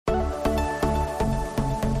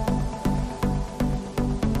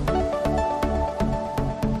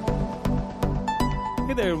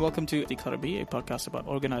Hey there, and welcome to Declutter Bee, a podcast about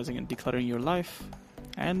organizing and decluttering your life.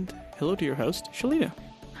 And hello to your host, Shalina.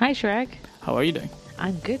 Hi, Shrek. How are you doing?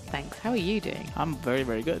 I'm good, thanks. How are you doing? I'm very,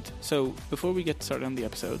 very good. So before we get started on the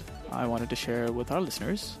episode, I wanted to share with our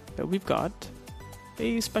listeners that we've got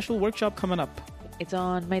a special workshop coming up. It's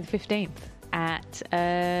on May the 15th at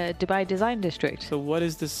Dubai Design District. So what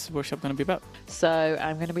is this workshop going to be about? So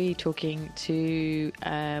I'm going to be talking to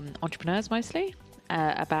entrepreneurs mostly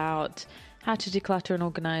about how to declutter and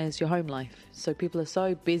organize your home life. So people are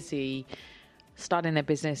so busy starting their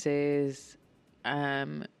businesses,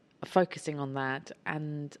 focusing on that,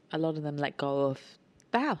 and a lot of them let go of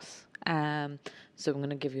the house. So I'm going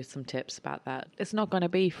to give you some tips about that. It's not going to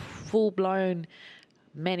be full-blown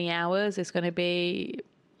many hours. It's going to be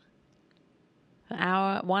 1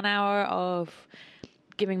 hour of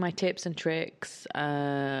giving my tips and tricks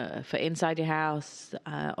for inside your house.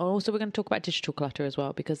 Also, we're going to talk about digital clutter as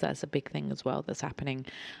well, because that's a big thing as well that's happening.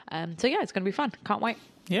 So yeah, it's going to be fun. Can't wait.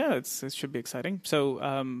 Yeah, it should be exciting. So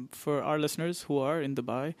for our listeners who are in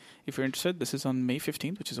Dubai, if you're interested, this is on May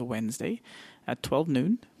 15th, which is a Wednesday at 12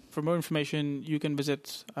 noon. For more information, you can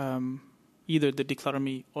visit either the Declutter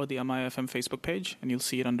Me or the MIFM Facebook page, and you'll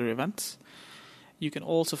see it under events. You can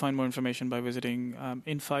also find more information by visiting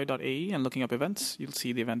infi.ae and looking up events. You'll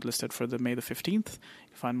see the event listed for the May the 15th.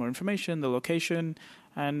 You'll find more information, the location,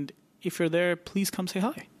 and if you're there, please come say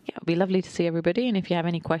hi. Yeah, it'll be lovely to see everybody. And if you have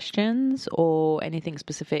any questions or anything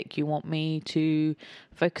specific you want me to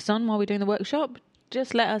focus on while we're doing the workshop,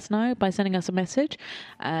 just let us know by sending us a message,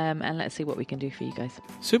 and let's see what we can do for you guys.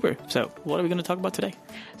 Super. So what are we going to talk about today?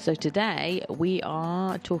 So today we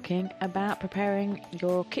are talking about preparing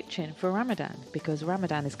your kitchen for Ramadan, because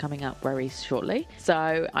Ramadan is coming up very shortly.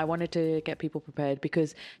 So I wanted to get people prepared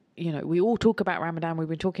because, you know, we all talk about Ramadan. We've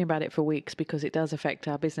been talking about it for weeks because it does affect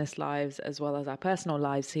our business lives as well as our personal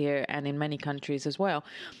lives here and in many countries as well.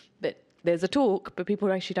 But there's a talk, but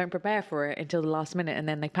people actually don't prepare for it until the last minute, and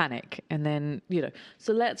then they panic. And then, you know,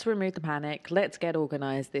 so let's remove the panic. Let's get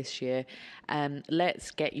organized this year.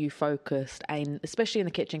 Let's get you focused, and especially in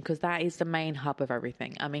the kitchen, because that is the main hub of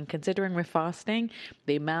everything. I mean, considering we're fasting,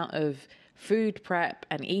 the amount of food prep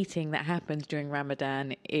and eating that happens during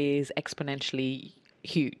Ramadan is exponentially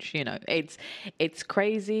huge. You know, it's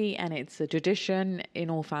crazy, and it's a tradition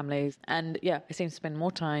in all families. And yeah, I seem to spend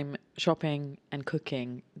more time shopping and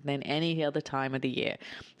cooking than any other time of the year.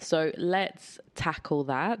 So let's tackle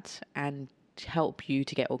that and help you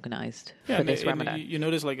to get organized for this Ramadan. You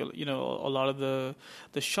notice, like, you know, a lot of the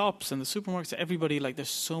shops and the supermarkets, everybody, like, there's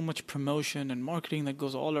so much promotion and marketing that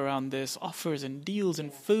goes all around this, offers and deals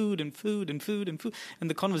and food, and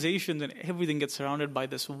the conversations and everything gets surrounded by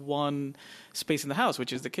this one space in the house,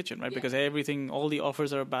 which is the kitchen, right? Yeah. Because all the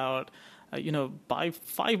offers are about buy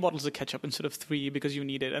 5 bottles of ketchup instead of 3 because you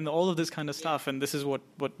need it, and all of this kind of stuff. And this is what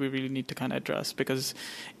we really need to kind of address, because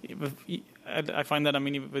I find that, I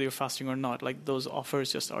mean, whether you're fasting or not, like, those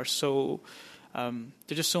offers just are so, there's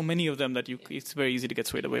just so many of them that it's very easy to get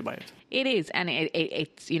swayed away by it. It is, and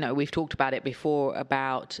it's, you know, we've talked about it before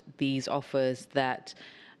about these offers that,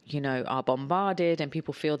 you know, are bombarded, and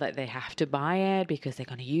people feel that they have to buy it because they're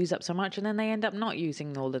going to use up so much, and then they end up not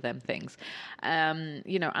using all of them things.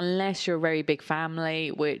 You know, unless you're a very big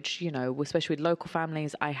family, which, you know, especially with local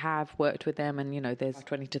families, I have worked with them, and, you know, there's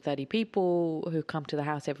 20 to 30 people who come to the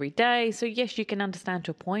house every day. So yes, you can understand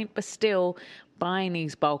to a point, but still buying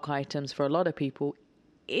these bulk items for a lot of people,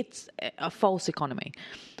 it's a false economy.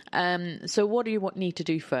 So what do you need to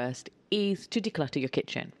do first is to declutter your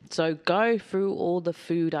kitchen. So go through all the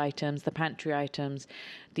food items, the pantry items,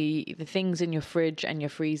 the things in your fridge and your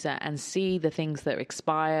freezer, and see the things that are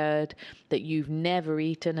expired, that you've never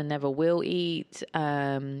eaten and never will eat.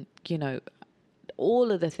 You know,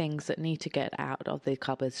 all of the things that need to get out of the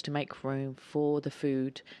cupboards to make room for the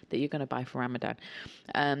food that you're going to buy for Ramadan.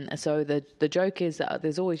 So the joke is that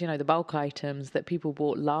there's always, you know, the bulk items that people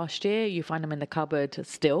bought last year, you find them in the cupboard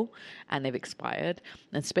still, and they've expired.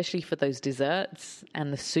 And especially for those desserts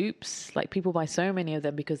and the soups, like, people buy so many of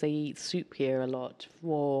them because they eat soup here a lot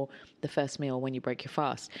for the first meal when you break your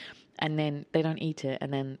fast. And then they don't eat it,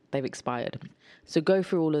 and then they've expired. So go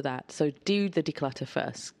through all of that. So do the declutter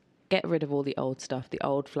first. Get rid of all the old stuff, the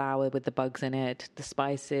old flour with the bugs in it, the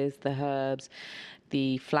spices, the herbs,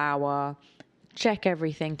 the flour. Check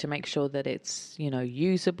everything to make sure that it's, you know,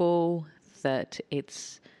 usable, that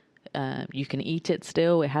it's you can eat it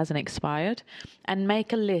still. It hasn't expired. And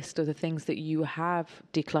make a list of the things that you have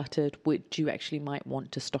decluttered, which you actually might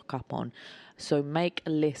want to stock up on. So make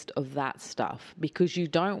a list of that stuff, because you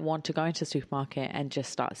don't want to go into the supermarket and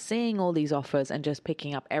just start seeing all these offers and just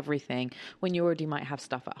picking up everything when you already might have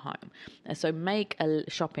stuff at home. And so make a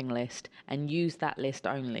shopping list and use that list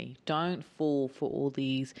only. Don't fall for all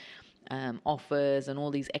these offers and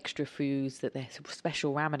all these extra foods that they're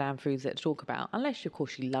special Ramadan foods that talk about, unless of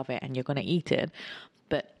course you love it and you're going to eat it.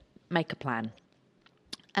 But make a plan.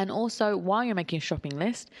 And also, while you're making a shopping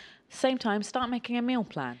list, same time, start making a meal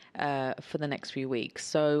plan for the next few weeks.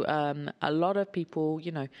 So a lot of people,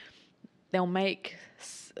 they'll make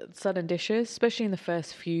certain dishes, especially in the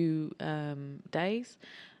first few days.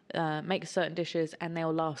 Make certain dishes and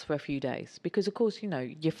they'll last for a few days, because of course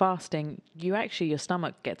you're fasting, your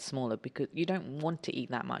stomach gets smaller because you don't want to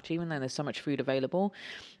eat that much, even though there's so much food available.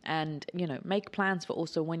 And make plans for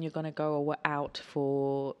also when you're going to go out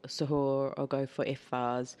for suhoor or go for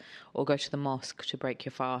iftars or go to the mosque to break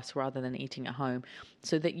your fast rather than eating at home,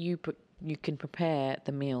 so that you can prepare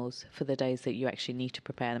the meals for the days that you actually need to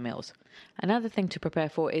prepare the meals. Another thing to prepare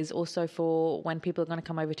for is also for when people are going to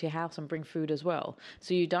come over to your house and bring food as well.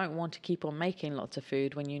 So you don't want to keep on making lots of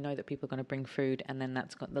food when you know that people are going to bring food, and then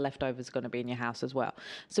the leftovers are going to be in your house as well.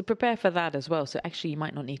 So prepare for that as well. So actually you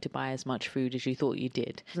might not need to buy as much food as you thought you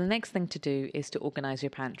did. So the next thing to do is to organize your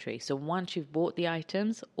pantry. So once you've bought the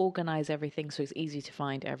items, organize everything so it's easy to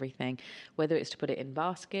find everything, whether it's to put it in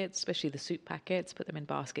baskets, especially the soup packets, put them in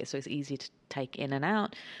baskets so it's easy to take in and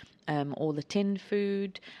out. All the tin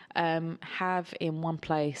food, have in one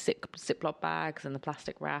place Ziploc bags and the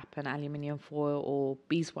plastic wrap and aluminium foil or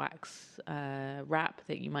beeswax wrap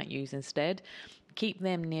that you might use instead. Keep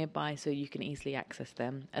them nearby so you can easily access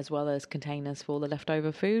them, as well as containers for all the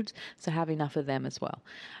leftover foods. So have enough of them as well.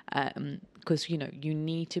 Because, you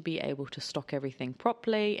need to be able to stock everything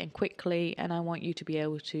properly and quickly. And I want you to be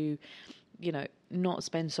able to, not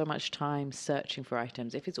spend so much time searching for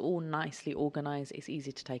items. If it's all nicely organized, it's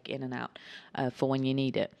easy to take in and out for when you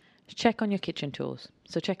need it. Check on your kitchen tools.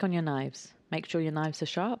 So check on your knives. Make sure your knives are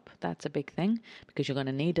sharp. That's a big thing because you're going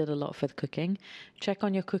to need it a lot for the cooking. Check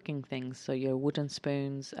on your cooking things. So your wooden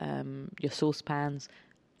spoons, your saucepans.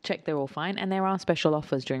 Check they're all fine. And there are special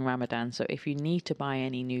offers during Ramadan. So if you need to buy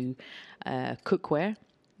any new cookware,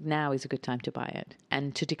 now is a good time to buy it,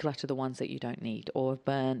 and to declutter the ones that you don't need or have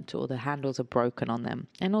burnt or the handles are broken on them.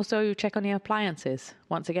 And also check on your appliances.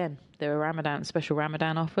 Once again, there are special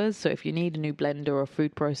Ramadan offers, so if you need a new blender or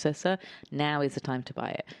food processor, now is the time to buy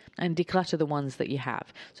it. And declutter the ones that you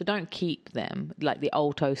have. So don't keep them, like the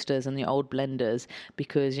old toasters and the old blenders,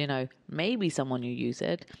 because maybe someone will use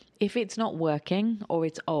it. If it's not working or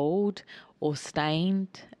it's old or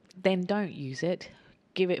stained, then don't use it.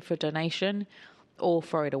 Give it for donation, or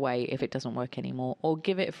throw it away if it doesn't work anymore, or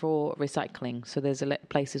give it for recycling. So there's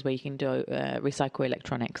places where you can do recycle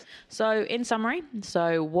electronics. So in summary,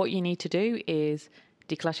 what you need to do is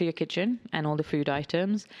declutter your kitchen and all the food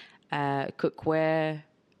items, cookware,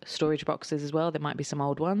 storage boxes as well. There might be some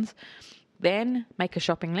old ones. Then make a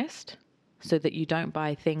shopping list so that you don't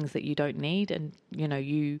buy things that you don't need, and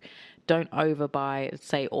you don't overbuy,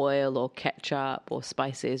 say, oil or ketchup or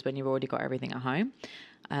spices when you've already got everything at home.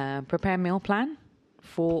 Prepare a meal plan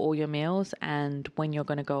for all your meals, and when you're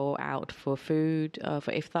going to go out for food,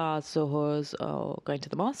 for iftars, suhoors, or going to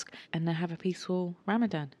the mosque, and then have a peaceful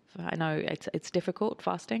Ramadan. I know it's difficult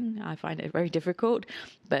fasting. I find it very difficult,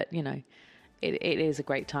 but it is a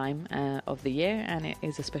great time of the year, and it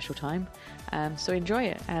is a special time. So enjoy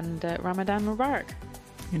it, and Ramadan Mubarak.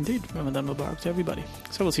 Indeed, Ramadan Mubarak to everybody.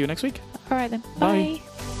 So we'll see you next week. All right then. Bye. Bye.